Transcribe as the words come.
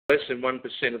less than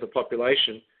 1% of the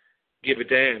population give a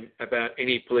damn about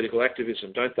any political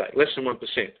activism, don't they? Less than 1%,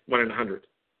 1 in 100.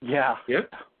 Yeah. Yeah?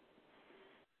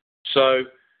 So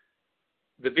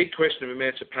the big question of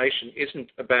emancipation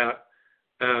isn't about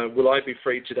will I be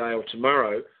free today or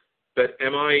tomorrow, but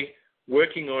am I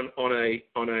working on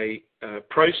a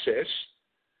process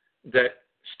that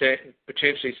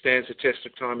potentially stands the test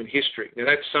of time in history? Now,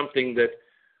 that's something that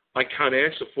I can't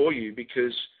answer for you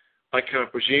because I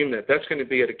can't presume that. That's going to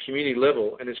be at a community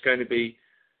level, and it's going to be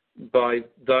by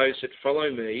those that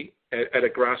follow me at a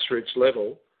grassroots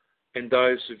level and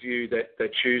those of you that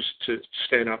choose to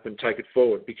stand up and take it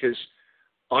forward, because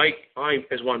I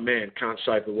as one man, can't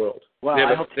save the world. Well,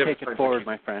 I hope to take it forward,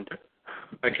 my friend.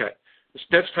 Okay.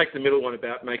 Let's take the middle one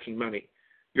about making money.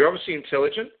 You're obviously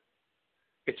intelligent.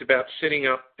 It's about setting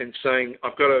up and saying,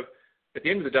 at the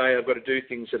end of the day, I've got to do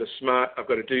things that are smart. I've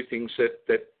got to do things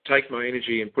that take my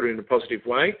energy and put it in a positive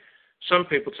way. Some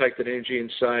people take that energy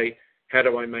and say, how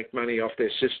do I make money off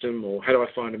their system, or how do I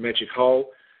find a magic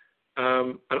hole?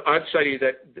 And I'd say to you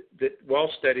that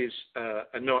whilst that is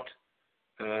not,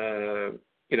 I'm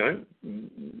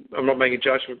not making a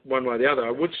judgment one way or the other,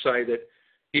 I would say that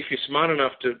if you're smart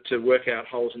enough to work out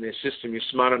holes in their system, you're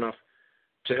smart enough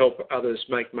to help others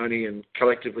make money and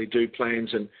collectively do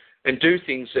plans and do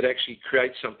things that actually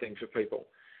create something for people.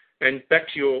 And back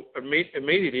to your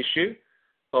immediate issue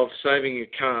of saving your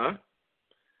car,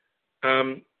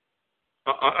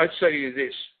 I'd say to you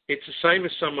this. It's the same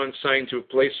as someone saying to a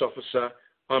police officer,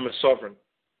 I'm a sovereign.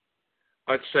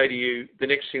 I'd say to you, the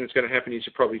next thing that's going to happen is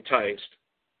you're probably tased.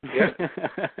 Yeah?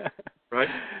 Right?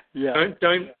 Yeah.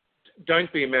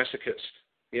 Don't be a masochist.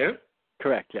 Yeah?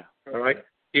 Correct, yeah. All right?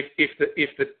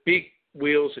 If the big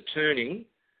wheels are turning,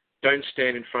 don't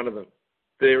stand in front of them.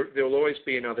 There'll always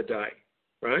be another day,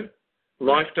 right?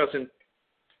 Life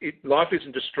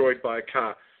isn't destroyed by a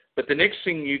car. But the next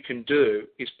thing you can do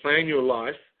is plan your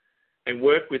life and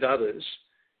work with others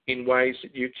in ways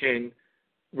that you can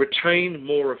retain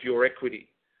more of your equity.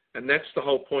 And that's the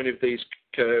whole point of these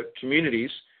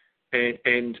communities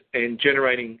and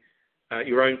generating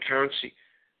your own currency.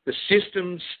 The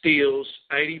system steals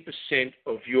 80%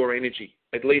 of your energy.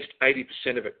 At least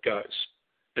 80% of it goes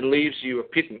and leaves you a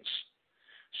pittance.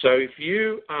 So if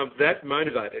you are that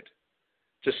motivated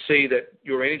to see that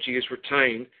your energy is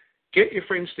retained, get your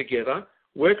friends together,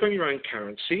 work on your own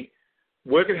currency,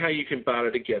 work at how you can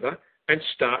barter together, and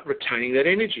start retaining that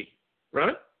energy,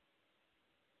 right?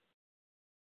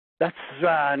 That's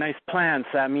a nice plan.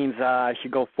 So that means I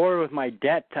should go forward with my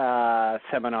debt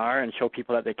seminar and show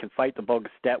people that they can fight the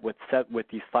bogus debt with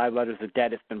these 5 letters of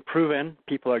debt. It's been proven.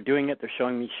 People are doing it. They're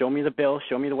showing me, show me the bill,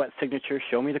 show me the wet signature,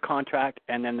 show me the contract,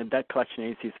 and then the debt collection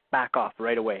agencies back off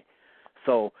right away.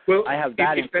 So I have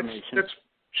that information. That's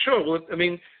sure. Well, I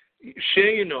mean, share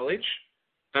your knowledge.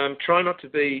 Try not to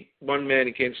be one man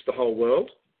against the whole world,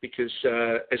 because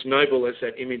as noble as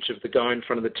that image of the guy in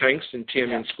front of the tanks in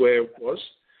Tiananmen Square was,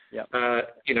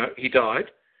 he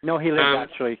died. No, he lived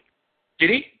actually. Did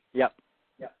he? Yep.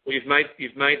 Well,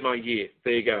 you've made my year.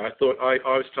 There you go. I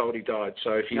was told he died.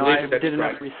 So if he lived, that's I did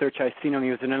enough great. research. I seen him. He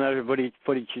was in another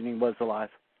footage and he was alive.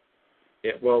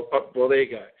 Yeah. Well, there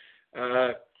you go.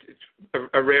 It's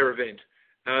a rare event.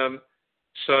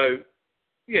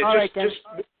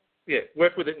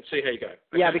 Work with it and see how you go. Okay.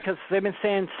 Yeah, because they've been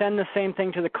saying send the same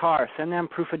thing to the car. Send them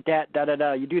proof of debt.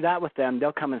 You do that with them,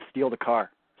 they'll come and steal the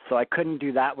car. So I couldn't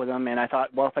do that with them, and I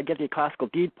thought, well, if I get the classical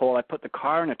deed poll, I put the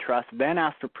car in a trust, then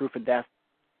ask for proof of debt.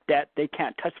 They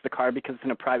can't touch the car because it's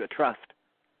in a private trust.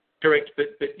 Correct, but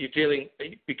you're dealing,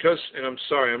 because, and I'm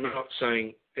sorry, I'm not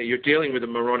saying, you're dealing with a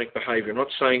moronic behaviour. I'm not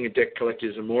saying a debt collector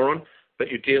is a moron, but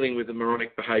you're dealing with a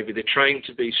moronic behaviour. They're trained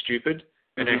to be stupid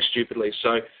and act stupidly.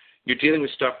 So you're dealing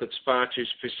with stuff that's far too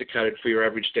sophisticated for your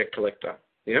average debt collector.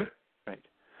 Yeah? Right.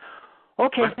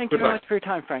 Okay, thank you very much for your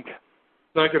time, Frank.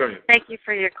 No, good on you. Thank you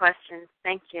for your questions.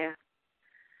 Thank you.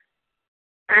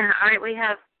 All right, we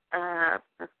have,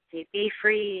 let's see, Be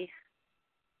Free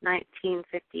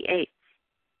 1958.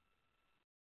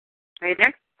 Are you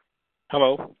there?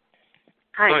 Hello.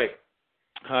 Hi.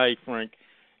 Hi, Frank.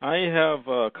 I have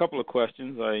a couple of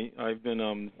questions. I've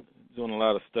been doing a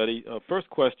lot of study. First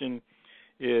question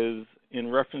is in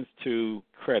reference to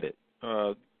credit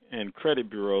and credit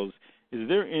bureaus. Is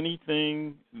there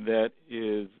anything that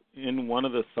is in one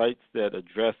of the sites that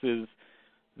addresses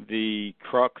the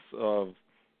crux of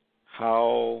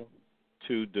how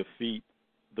to defeat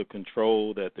the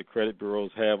control that the credit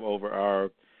bureaus have over our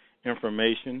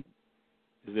information?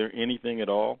 Is there anything at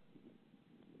all?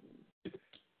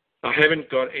 I haven't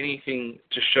got anything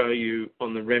to show you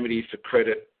on the remedy for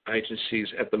credit agencies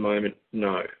at the moment,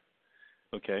 no.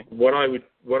 Okay. What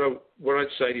I'd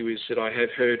say to you is that I have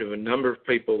heard of a number of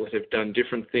people that have done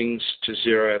different things to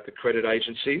zero out the credit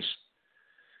agencies,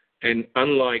 and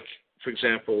unlike, for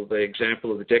example, the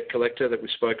example of the debt collector that we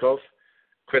spoke of,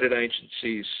 credit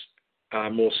agencies are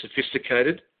more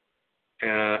sophisticated,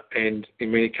 and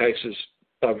in many cases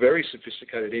are very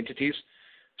sophisticated entities,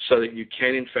 so that you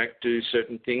can in fact do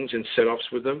certain things and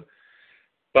set-offs with them.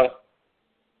 But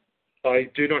I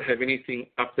do not have anything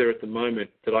up there at the moment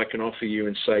that I can offer you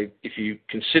and say, if you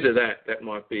consider that, that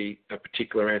might be a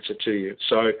particular answer to you.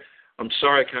 So I'm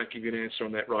sorry I can't give you an answer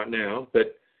on that right now,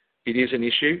 but it is an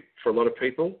issue for a lot of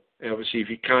people. And obviously, if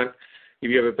you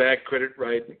have a bad credit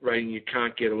rating, you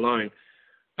can't get a loan.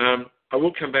 I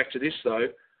will come back to this though.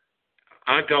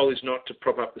 Our goal is not to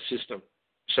prop up the system.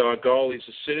 So our goal is,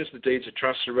 as soon as the deeds of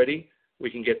trust are ready, we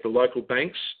can get the local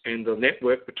banks and the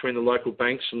network between the local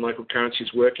banks and local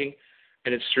currencies working.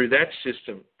 And it's through that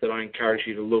system that I encourage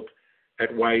you to look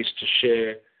at ways to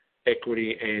share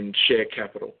equity and share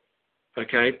capital.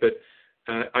 Okay, but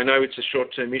I know it's a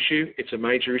short-term issue. It's a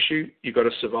major issue. You've got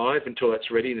to survive until that's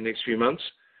ready in the next few months.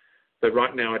 But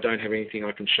right now I don't have anything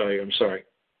I can show you. I'm sorry.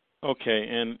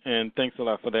 Okay, and thanks a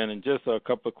lot for that. And just a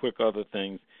couple of quick other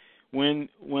things. When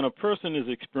a person is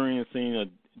experiencing a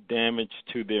damage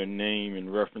to their name in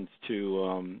reference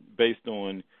to based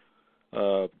on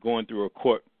going through a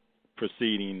court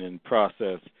proceeding and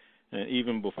process, and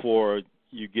even before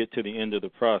you get to the end of the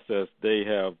process, they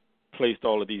have placed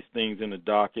all of these things in the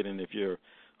docket, and if you're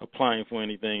applying for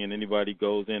anything and anybody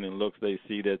goes in and looks, they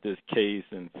see that this case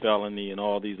and felony and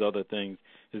all these other things.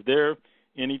 Is there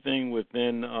anything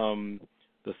within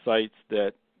the sites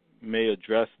that may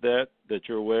address that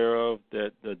you're aware of,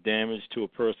 that the damage to a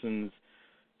person's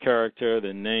character,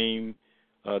 the name,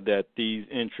 that these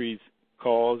entries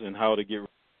cause, and how to get?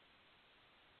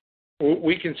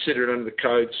 We consider it under the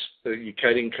codes, the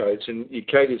UCADIA codes, and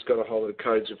UCADIA's got a whole lot of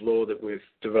codes of law that we've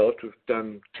developed. We've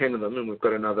done 10 of them, and we've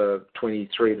got another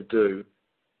 23 to do.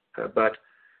 But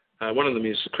one of them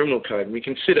is the criminal code, and we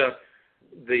consider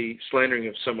the slandering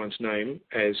of someone's name,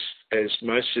 as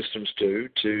most systems do,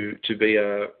 to be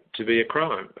a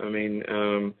crime. I mean,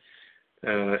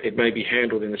 it may be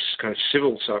handled in this kind of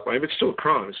civil type way, but it's still a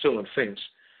crime. It's still an offence.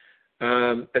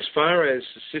 As far as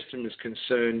the system is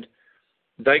concerned,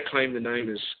 they claim the name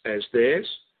as theirs,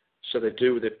 so they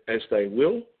do with it as they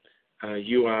will.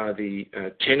 You are the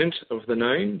tenant of the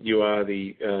name. You are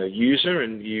the user,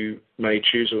 and you may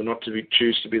choose or not to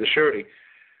choose to be the surety.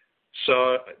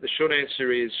 So the short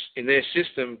answer is, in their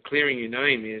system, clearing your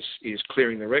name is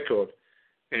clearing the record.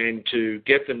 And to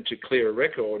get them to clear a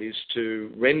record is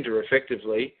to render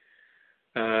effectively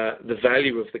the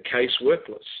value of the case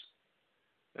worthless.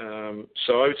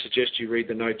 So I would suggest you read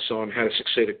the notes on how to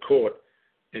succeed at court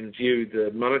and view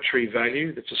the monetary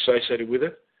value that's associated with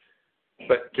it.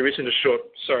 But there isn't a short,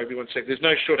 sorry, everyone sec. There's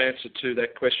no short answer to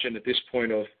that question at this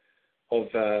point of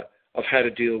how to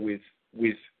deal with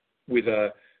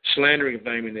a slandering of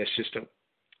name in their system.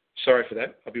 Sorry for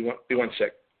that. I'll be one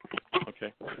sec.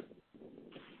 Okay.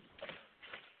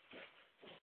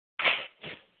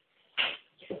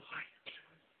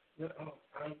 No,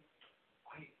 I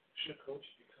should have called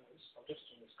you because I'm just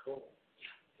on this call.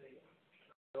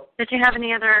 Did you have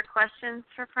any other questions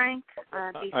for Frank?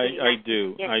 I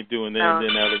do, and then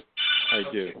Alex, I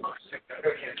do.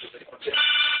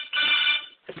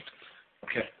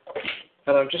 Okay.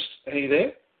 Hello, are you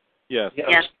there? Yes.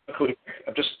 Yeah,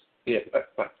 yes.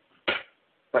 Bye.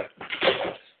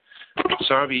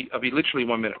 Sorry, I'll be literally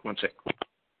 1 minute. One sec.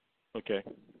 Okay.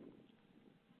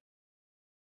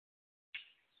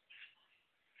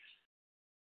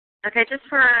 Okay, just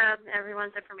for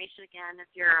everyone's information again, if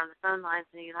you're on the phone lines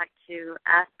and you'd like to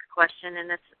ask a question, and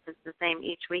this is the same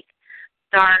each week,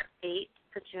 star 8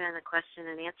 puts you in the question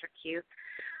and answer queue.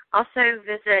 Also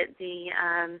visit the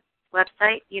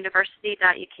website,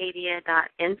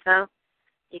 university.ucadia.info.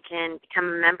 You can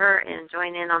become a member and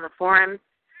join in on the forums.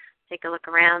 Take a look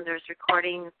around. There's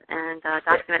recordings and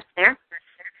documents there.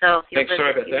 So if you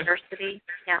visit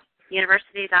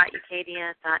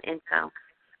university.ucadia.info.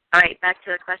 All right, back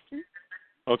to the question.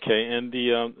 Okay, and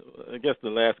I guess the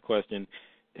last question: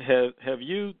 have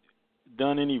you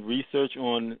done any research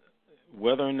on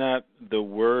whether or not the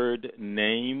word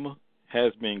name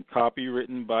has been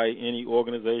copywritten by any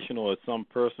organization or some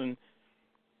person?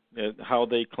 How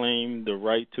they claim the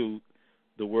right to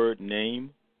the word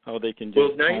name? How they can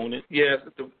just own it? Yeah,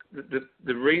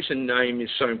 the reason name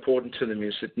is so important to them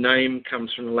is that name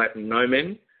comes from the Latin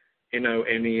nomen,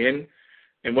 N-O-M-E-N.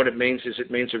 And what it means is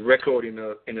a record in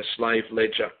a slave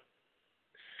ledger.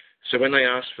 So when they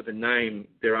ask for the name,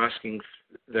 they're asking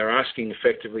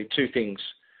effectively two things.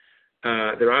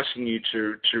 they're asking you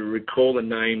to recall a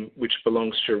name which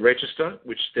belongs to a register,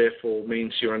 which therefore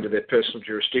means you're under their personal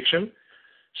jurisdiction.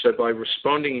 So by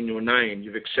responding in your name,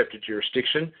 you've accepted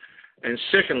jurisdiction. And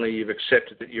secondly, you've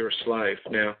accepted that you're a slave.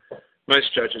 Now,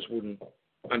 most judges wouldn't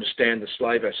understand the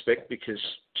slave aspect because,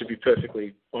 to be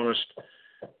perfectly honest,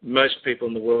 most people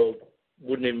in the world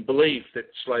wouldn't even believe that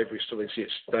slavery still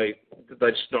exists.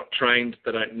 They're just not trained,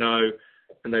 they don't know,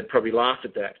 and they'd probably laugh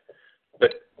at that.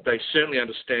 But they certainly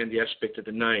understand the aspect of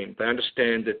the name. They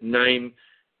understand that name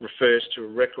refers to a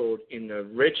record in the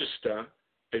register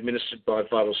administered by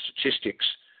Vital Statistics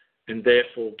and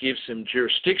therefore gives them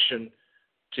jurisdiction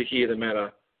to hear the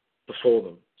matter before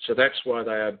them. So that's why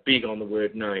they are big on the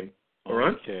word name. All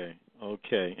right?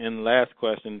 Okay. And last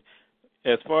question.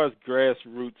 As far as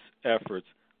grassroots efforts,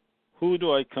 who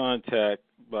do I contact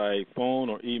by phone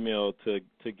or email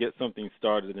to get something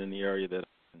started in the area that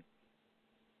I'm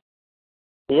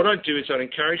in? What I'd do is I'd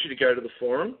encourage you to go to the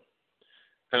forum.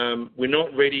 We're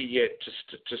not ready yet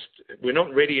we're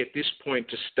not ready at this point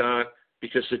to start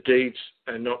because the deeds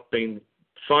are not being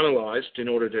finalised in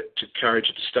order to encourage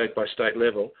it to state-by-state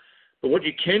level. But what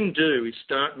you can do is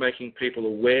start making people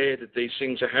aware that these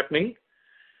things are happening,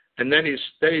 and that is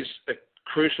a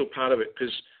crucial part of it,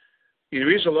 because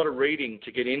there is a lot of reading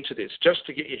to get into this, just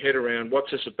to get your head around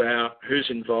what's this about, who's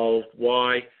involved,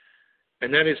 why,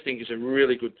 and that, I think, is a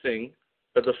really good thing.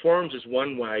 But the forums is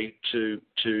one way to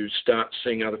start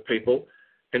seeing other people.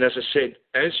 And as I said,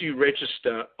 as you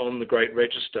register on the Great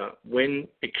Register, when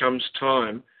it comes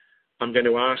time, I'm going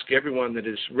to ask everyone that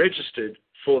is registered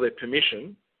for their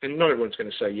permission, and not everyone's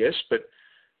going to say yes, but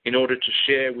in order to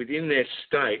share within their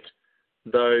state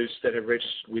those that have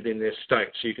registered within their state,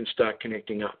 so you can start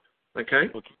connecting up. Okay?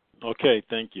 Okay,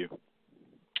 thank you.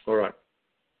 All right.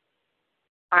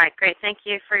 All right, great. Thank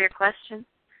you for your question.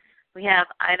 We have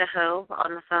Idaho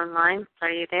on the phone line. Are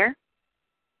you there?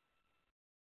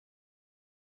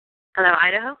 Hello,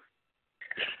 Idaho?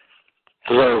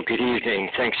 Hello, good evening.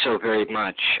 Thanks so very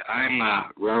much. I'm a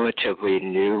relatively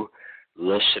new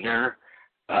listener,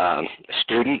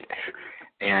 student,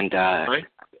 and,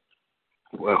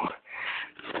 well,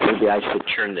 maybe I should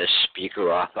turn this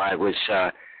speaker off. I was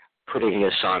putting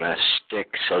this on a stick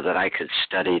so that I could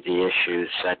study the issues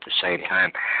at the same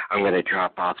time. I'm going to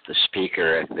drop off the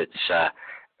speaker if it's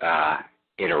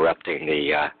interrupting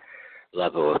the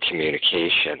level of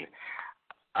communication.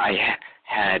 I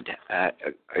had,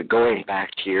 going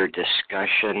back to your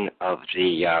discussion of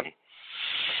the,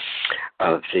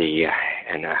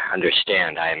 and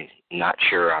understand, I'm not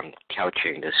sure I'm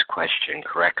couching this question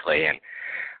correctly, and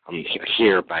I'm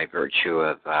here by virtue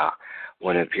of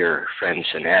one of your friends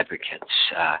and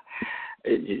advocates.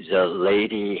 The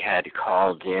lady had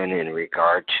called in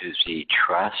regard to the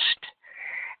trust,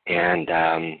 and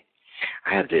I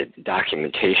have the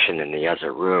documentation in the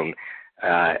other room.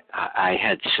 I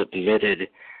had submitted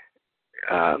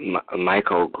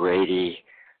Michael Grady,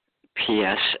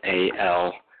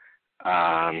 PSAL,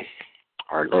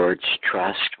 Our Lord's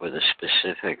Trust, with a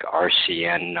specific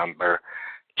RCN number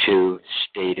to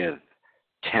State of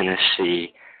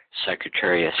Tennessee,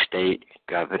 Secretary of State,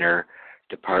 Governor,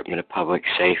 Department of Public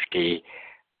Safety,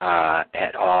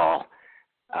 et al.,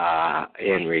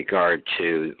 in regard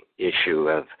to issue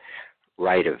of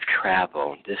right of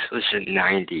travel. This was in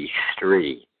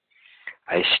 '93.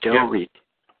 I still retain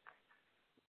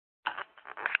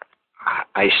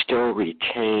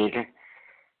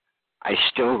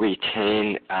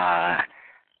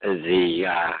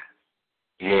the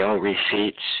mail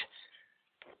receipts.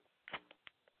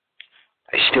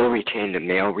 I still retain the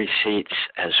mail receipts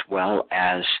as well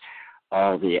as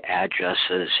all the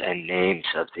addresses and names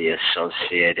of the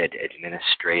associated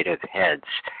administrative heads,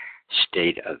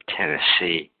 State of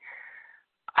Tennessee.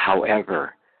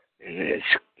 However, and it's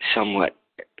somewhat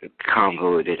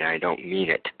convoluted, and I don't mean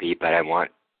it to be, but I want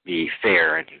to be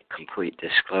fair and complete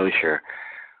disclosure.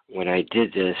 When I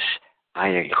did this, I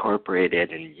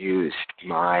incorporated and used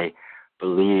my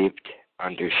believed,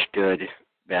 understood,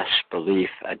 best belief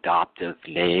adoptive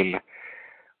name,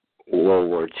 World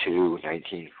War II,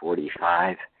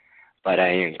 1945, but I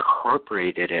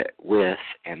incorporated it with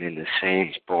and in the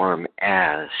same form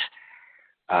as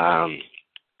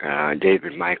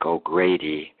David Michael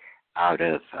Grady out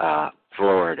of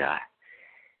Florida.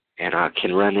 And I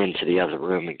can run into the other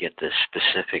room and get the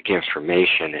specific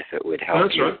information if it would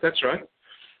help you. That's right.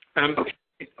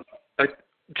 I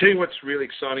tell you what's really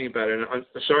exciting about it, and I'm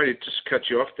sorry to just cut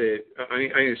you off there. I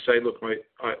need to say, look,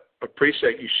 I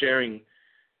appreciate you sharing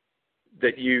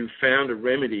that you found a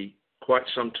remedy quite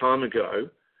some time ago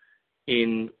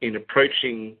in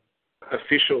approaching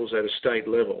officials at a state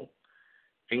level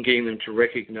and getting them to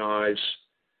recognise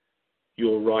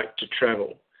your right to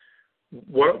travel.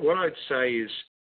 What I'd say is